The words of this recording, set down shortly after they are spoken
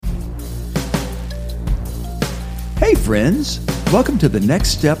Hey friends, welcome to the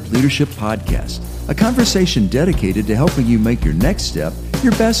Next Step Leadership Podcast, a conversation dedicated to helping you make your next step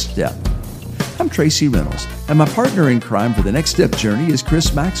your best step. I'm Tracy Reynolds, and my partner in crime for the Next Step journey is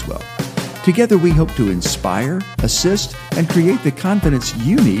Chris Maxwell. Together we hope to inspire, assist, and create the confidence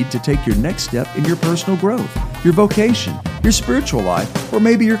you need to take your next step in your personal growth, your vocation, your spiritual life, or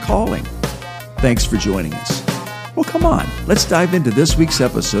maybe your calling. Thanks for joining us. Well, come on, let's dive into this week's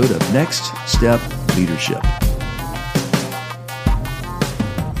episode of Next Step Leadership.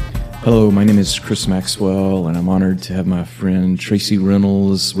 Hello, my name is Chris Maxwell, and I'm honored to have my friend Tracy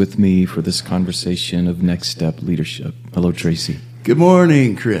Reynolds with me for this conversation of Next Step Leadership. Hello, Tracy. Good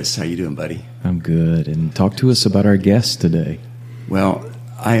morning, Chris. How you doing, buddy? I'm good. And talk to us about our guest today. Well,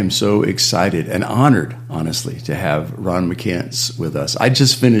 I am so excited and honored, honestly, to have Ron McCants with us. I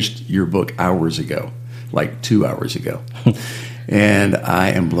just finished your book hours ago, like 2 hours ago. And I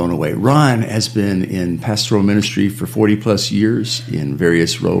am blown away. Ron has been in pastoral ministry for 40 plus years in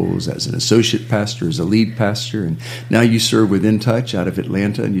various roles as an associate pastor, as a lead pastor, and now you serve with In Touch out of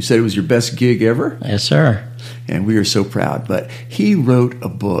Atlanta, and you said it was your best gig ever? Yes, sir. And we are so proud. But he wrote a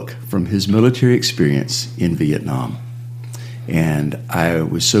book from his military experience in Vietnam. And I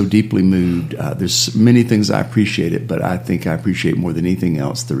was so deeply moved. There's many things I appreciate it, but I think I appreciate more than anything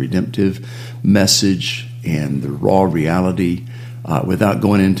else the redemptive message and the raw reality without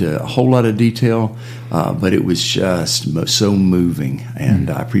going into a whole lot of detail. But it was just so moving. And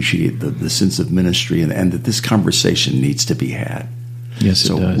I appreciate the sense of ministry and that this conversation needs to be had. Yes, it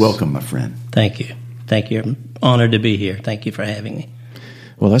does. So welcome, my friend. Thank you. Thank you. I'm honored to be here. Thank you for having me.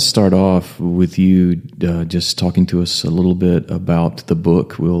 Well, let's start off with you just talking to us a little bit about the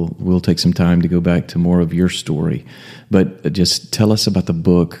book. We'll take some time to go back to more of your story, but just tell us about the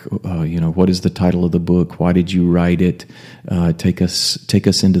book. What is the title of the book? Why did you write it? Take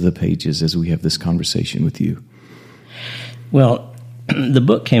us into the pages as we have this conversation with you. Well, the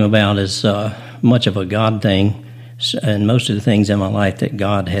book came about as much of a God thing, and most of the things in my life that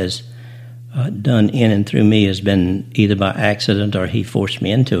God has done in and through me has been either by accident or He forced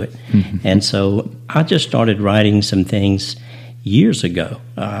me into it. Mm-hmm. And so I just started writing some things years ago.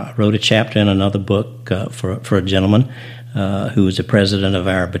 I wrote a chapter in another book for a gentleman who was the president of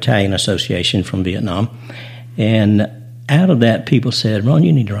our battalion association from Vietnam. And out of that, people said, "Ron,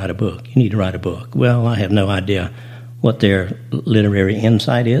 you need to write a book. You need to write a book." Well, I have no idea what their literary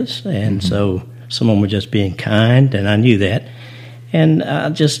insight is. And so some of them were just being kind, and I knew that. And I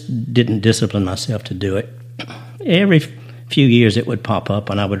just didn't discipline myself to do it. Every few years it would pop up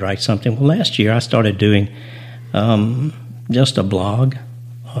and I would write something. Well, last year I started doing just a blog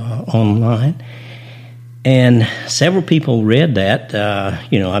online. And several people read that.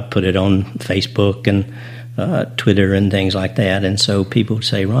 I put it on Facebook and Twitter and things like that. And so people would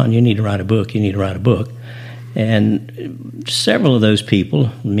say, "Ron, you need to write a book. You need to write a book." And several of those people,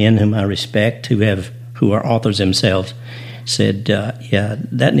 men whom I respect, who are authors themselves, said, "Yeah,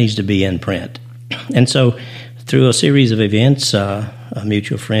 that needs to be in print." And so through a series of events, a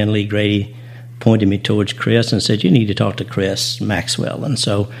mutual friend, Lee Grady, pointed me towards Chris and said, "You need to talk to Chris Maxwell." And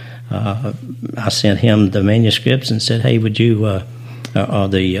so I sent him the manuscripts and said, "Hey, would you,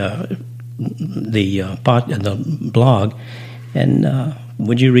 the blog, and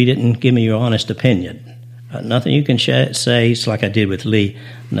would you read it and give me your honest opinion? Nothing you can say, it's like I did with Lee,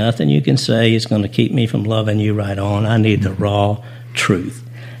 nothing you can say is going to keep me from loving you right on. I need the raw truth."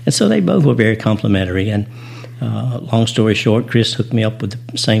 And so they both were very complimentary. And long story short, Chris hooked me up with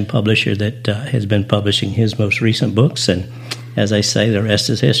the same publisher that has been publishing his most recent books. And as I say, the rest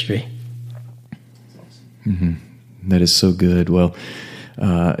is history. Mm-hmm. That is so good. Well,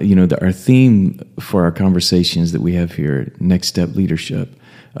 our theme for our conversations that we have here, Next Step Leadership,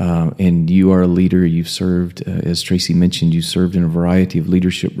 and you are a leader. You've served, as Tracy mentioned, you served in a variety of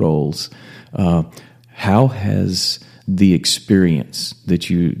leadership roles. How has the experiences that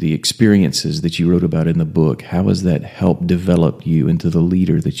you wrote about in the book, how has that helped develop you into the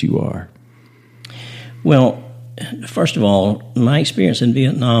leader that you are? Well, first of all, my experience in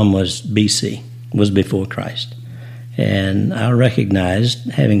Vietnam was before Christ. And I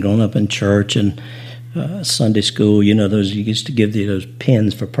recognized, having grown up in church and Sunday school, those you used to give those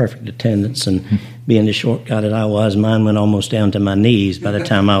pins for perfect attendance, and being the short guy that I was, mine went almost down to my knees by the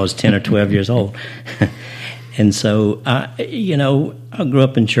time I was 10 or 12 years old. And so, I grew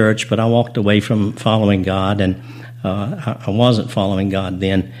up in church, but I walked away from following God, and I wasn't following God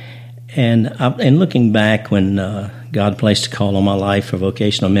then. And looking back, when God placed a call on my life for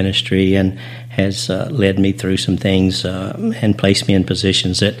vocational ministry and has led me through some things and placed me in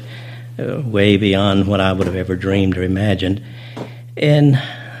positions that way beyond what I would have ever dreamed or imagined. And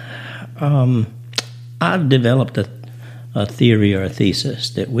I've developed a theory or a thesis,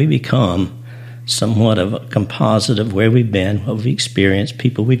 that we become somewhat of a composite of where we've been, what we've experienced,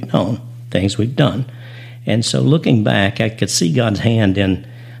 people we've known, things we've done. And so looking back, I could see God's hand in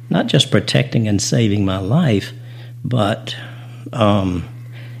not just protecting and saving my life, but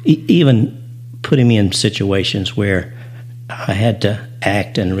even putting me in situations where I had to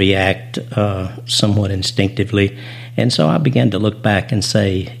act and react somewhat instinctively. And so I began to look back and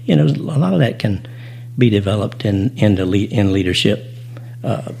say, a lot of that can be developed in leadership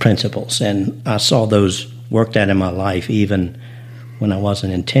principles. And I saw those worked out in my life even when I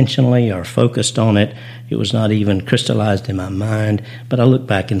wasn't intentionally or focused on it. It was not even crystallized in my mind. But I look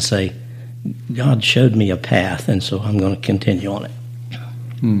back and say, God showed me a path, and so I'm going to continue on it.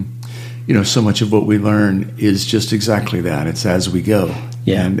 So much of what we learn is just exactly that. It's as we go,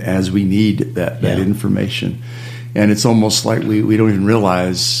 and as we need that information. And it's almost like we don't even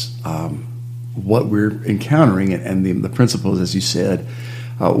realize what we're encountering and the principles, as you said.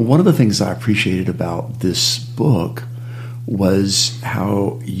 One of the things I appreciated about this book was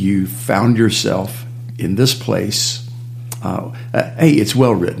how you found yourself in this place. It's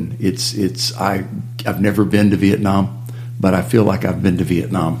well written. I've never been to Vietnam, but I feel like I've been to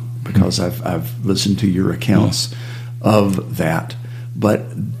Vietnam because I've listened to your accounts of that. But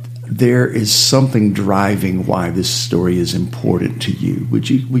there is something driving why this story is important to you. Would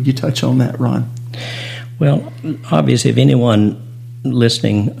you touch on that, Ron? Well, obviously, if anyone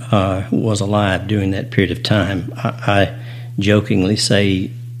listening was alive during that period of time, I jokingly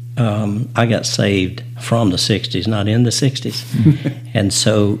say I got saved from the 60s, not in the 60s. And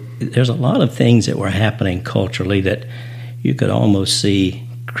so there's a lot of things that were happening culturally that you could almost see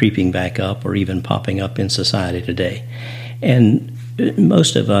creeping back up or even popping up in society today. And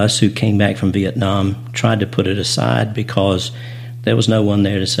most of us who came back from Vietnam tried to put it aside because there was no one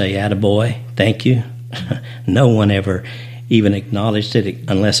there to say, "Attaboy, thank you." No one ever even acknowledged it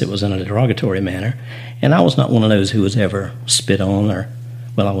unless it was in a derogatory manner. And I was not one of those who was ever spit on or,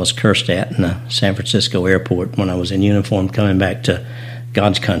 I was cursed at in the San Francisco airport when I was in uniform coming back to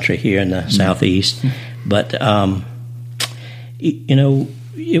God's country here in the Southeast. But,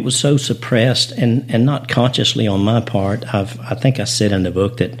 it was so suppressed and not consciously on my part. I think I said in the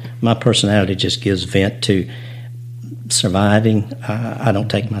book that my personality just gives vent to surviving. I don't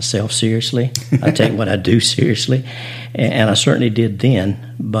take myself seriously. I take what I do seriously, and I certainly did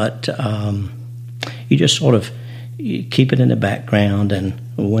then. But you just sort of keep it in the background. And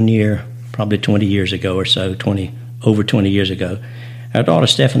one year, probably 20 years ago or so, over 20 years ago, our daughter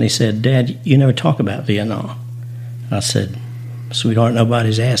Stephanie said, "Dad, you never talk about Vietnam." I said, "Sweetheart,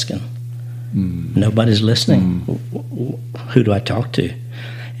 nobody's asking. Nobody's listening. Who do I talk to?"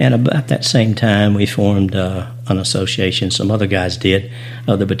 And about that same time, we formed an association, some other guys did,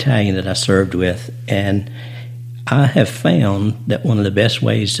 of the battalion that I served with. And I have found that one of the best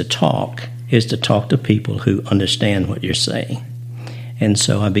ways to talk is to talk to people who understand what you're saying. And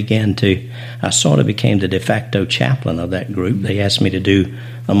so I sort of became the de facto chaplain of that group. They asked me to do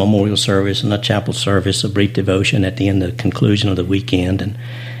a memorial service and a chapel service, a brief devotion at the end of the conclusion of the weekend.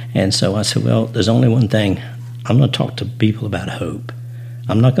 And so I said, there's only one thing. I'm going to talk to people about hope.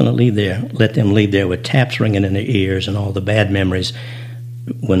 I'm not going to let them leave there with taps ringing in their ears and all the bad memories.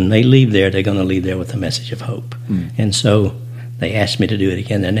 When they leave there, they're going to leave there with a message of hope. And so they asked me to do it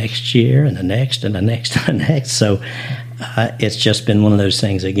again the next year and the next and the next and the next. So it's just been one of those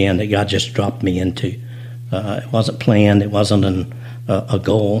things, again, that God just dropped me into. It wasn't planned. It wasn't a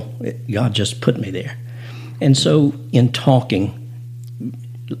goal. God just put me there. And so in talking,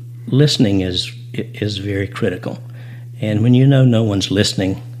 listening is very critical. And when you know no one's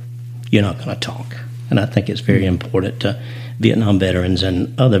listening, you're not going to talk. And I think it's very important to Vietnam veterans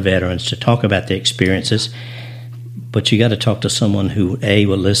and other veterans to talk about their experiences. But you got to talk to someone who, A,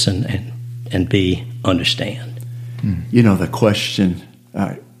 will listen and B, understand. The question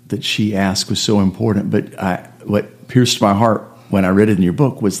that she asked was so important, but what pierced my heart when I read it in your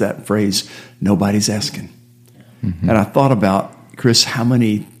book was that phrase, "Nobody's asking." And I thought about, Chris, how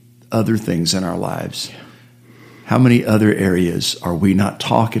many other things in our lives, how many other areas are we not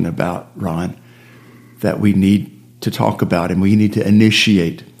talking about, Ron, that we need to talk about, and we need to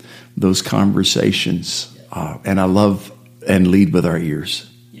initiate those conversations. And I love and lead with our ears,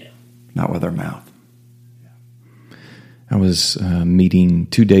 not with our mouth. I was meeting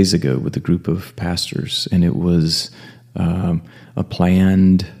 2 days ago with a group of pastors, and it was a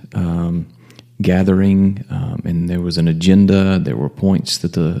planned gathering, and there was an agenda. There were points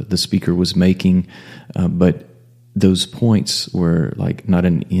that the speaker was making, but those points were like not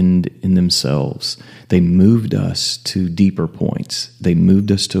an end in themselves. They moved us to deeper points. They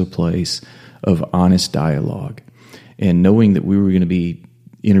moved us to a place of honest dialogue. And knowing that we were going to be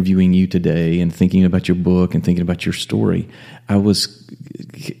interviewing you today and thinking about your book and thinking about your story, I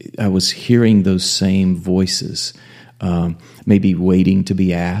was hearing those same voices, maybe waiting to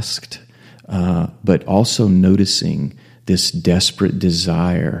be asked, but also noticing this desperate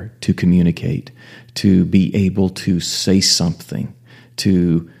desire to communicate, to be able to say something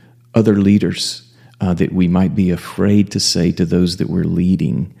to other leaders that we might be afraid to say to those that we're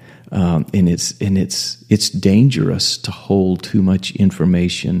leading. And it's dangerous to hold too much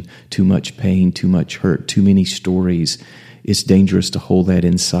information, too much pain, too much hurt, too many stories. It's dangerous to hold that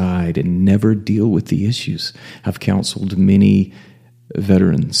inside and never deal with the issues. I've counseled many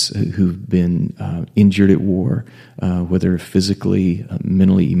veterans who've been injured at war, whether physically,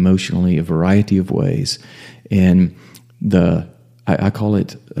 mentally, emotionally, a variety of ways. And I call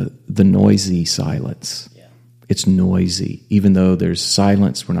it the noisy silence. Yeah. It's noisy. Even though there's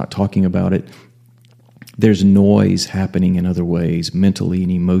silence, we're not talking about it. There's noise happening in other ways, mentally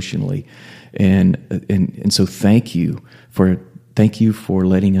and emotionally. And so thank you for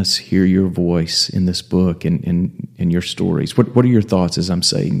letting us hear your voice in this book and your stories. What are your thoughts as I'm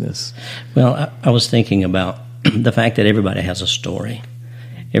saying this? Well, I was thinking about the fact that everybody has a story.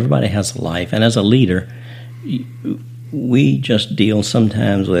 Everybody has a life. And as a leader, we just deal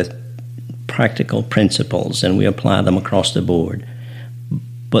sometimes with practical principles and we apply them across the board.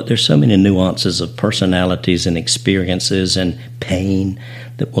 But there's so many nuances of personalities and experiences and pain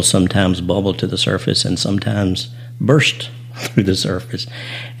that will sometimes bubble to the surface and sometimes burst through the surface.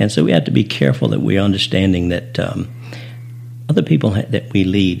 And so we have to be careful that we're understanding that other people that we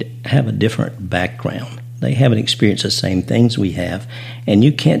lead have a different background. They haven't experienced the same things we have, and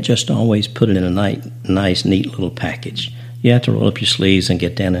you can't just always put it in a nice, neat little package. You have to roll up your sleeves and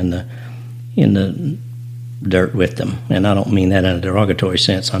get down in the dirt with them. And I don't mean that in a derogatory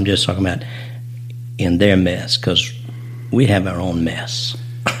sense. I'm just talking about in their mess, because we have our own mess.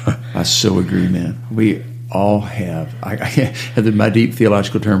 I so agree, man. We all have. My deep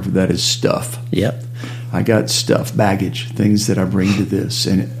theological term for that is stuff. Yep. I got stuff, baggage, things that I bring to this,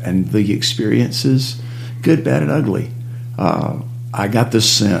 and the experiences, good, bad, and ugly. I got the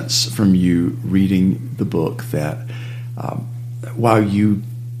sense from you reading the book that while you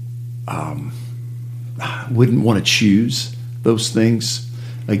wouldn't want to choose those things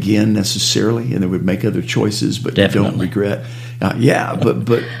again necessarily, and they would make other choices, but Definitely. you don't regret.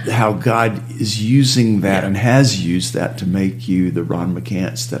 But how God is using that and has used that to make you the Ron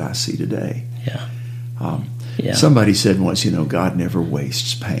McCants that I see today. Yeah. Somebody said once, God never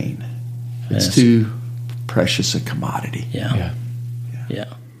wastes pain. It's Yes. too precious a commodity. Yeah.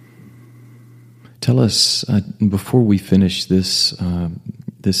 Tell us, before we finish this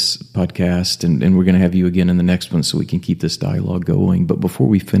podcast, and we're going to have you again in the next one so we can keep this dialogue going, but before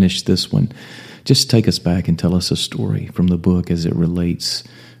we finish this one, just take us back and tell us a story from the book as it relates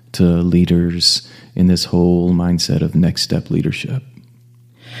to leaders in this whole mindset of next step leadership.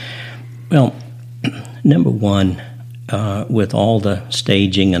 Well, number one, with all the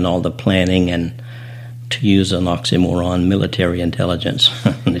staging and all the planning and, to use an oxymoron, military intelligence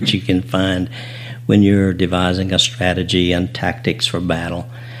that you can find when you're devising a strategy and tactics for battle,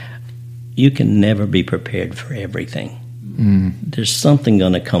 you can never be prepared for everything. There's something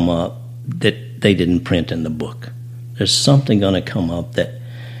going to come up that they didn't print in the book. There's something going to come up that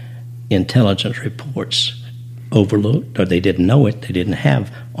intelligence reports overlooked, or they didn't know it. They didn't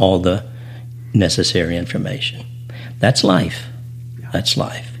have all the necessary information. That's life. That's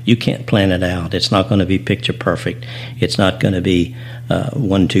life. You can't plan it out. It's not going to be picture perfect. It's not going to be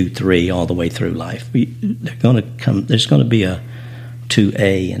 1, 2, 3 all the way through life. They're going to come. There's going to be a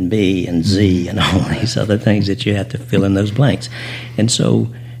 2A and B and Z and all these other things that you have to fill in those blanks. And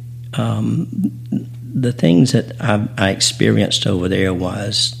so the things that I experienced over there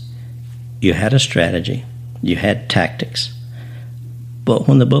was you had a strategy, you had tactics, but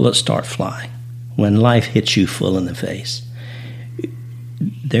when the bullets start flying, when life hits you full in the face,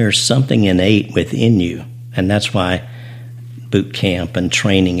 there's something innate within you, and that's why boot camp and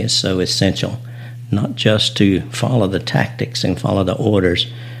training is so essential, not just to follow the tactics and follow the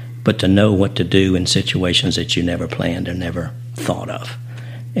orders, but to know what to do in situations that you never planned or never thought of.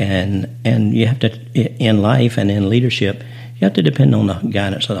 And you have to, in life and in leadership, you have to depend on the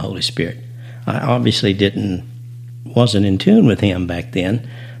guidance of the Holy Spirit. I obviously wasn't in tune with Him back then,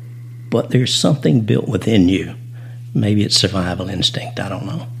 but there's something built within you. Maybe it's survival instinct. I don't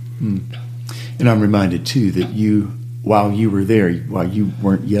know. And I'm reminded, too, that while you were there, while you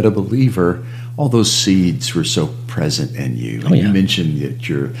weren't yet a believer, all those seeds were so present in you. Oh, yeah. You mentioned that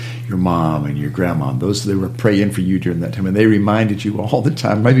your mom and your grandma, they were praying for you during that time, and they reminded you all the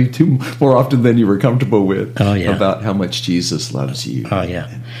time, maybe more often than you were comfortable with, about how much Jesus loves you. Oh, yeah.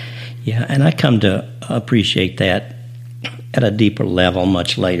 Yeah, and I come to appreciate that at a deeper level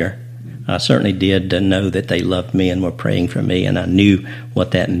much later. I certainly did know that they loved me and were praying for me, and I knew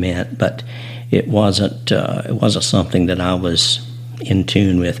what that meant, but it wasn't something that I was in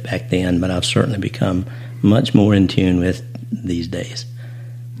tune with back then, but I've certainly become much more in tune with these days.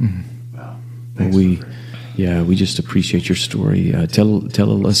 Mm-hmm. Wow. We just appreciate your story.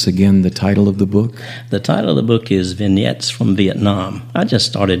 Tell us again the title of the book. The title of the book is Vignettes from Vietnam. I just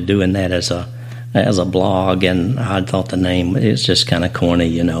started doing that as a blog, and I thought the name is just kind of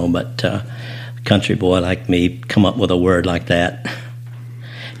corny, but country boy like me come up with a word like that.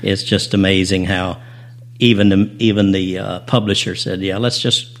 It's just amazing how even the publisher said, yeah, let's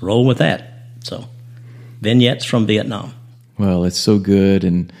just roll with that. So, Vignettes from Vietnam. Well, it's so good,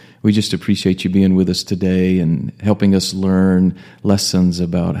 and we just appreciate you being with us today and helping us learn lessons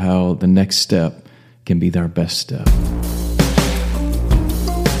about how the next step can be our best step.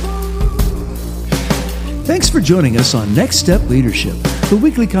 Thanks for joining us on Next Step Leadership, the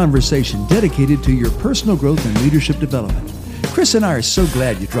weekly conversation dedicated to your personal growth and leadership development. Chris and I are so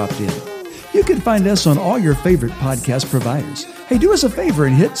glad you dropped in. You can find us on all your favorite podcast providers. Hey, do us a favor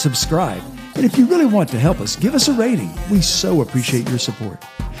and hit subscribe. And if you really want to help us, give us a rating. We so appreciate your support.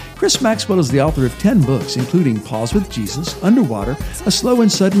 Chris Maxwell is the author of 10 books, including Pause with Jesus, Underwater, A Slow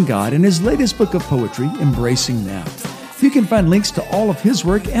and Sudden God, and his latest book of poetry, Embracing Now. You can find links to all of his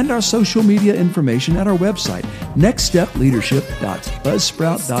work and our social media information at our website,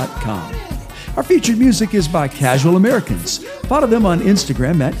 nextstepleadership.buzzsprout.com. Our featured music is by Casual Americans. Follow them on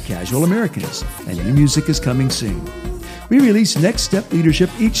Instagram at Casual Americans, and new music is coming soon. We release Next Step Leadership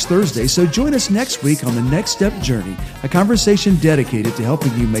each Thursday, so join us next week on the Next Step Journey, a conversation dedicated to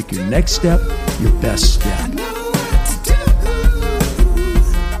helping you make your next step your best step.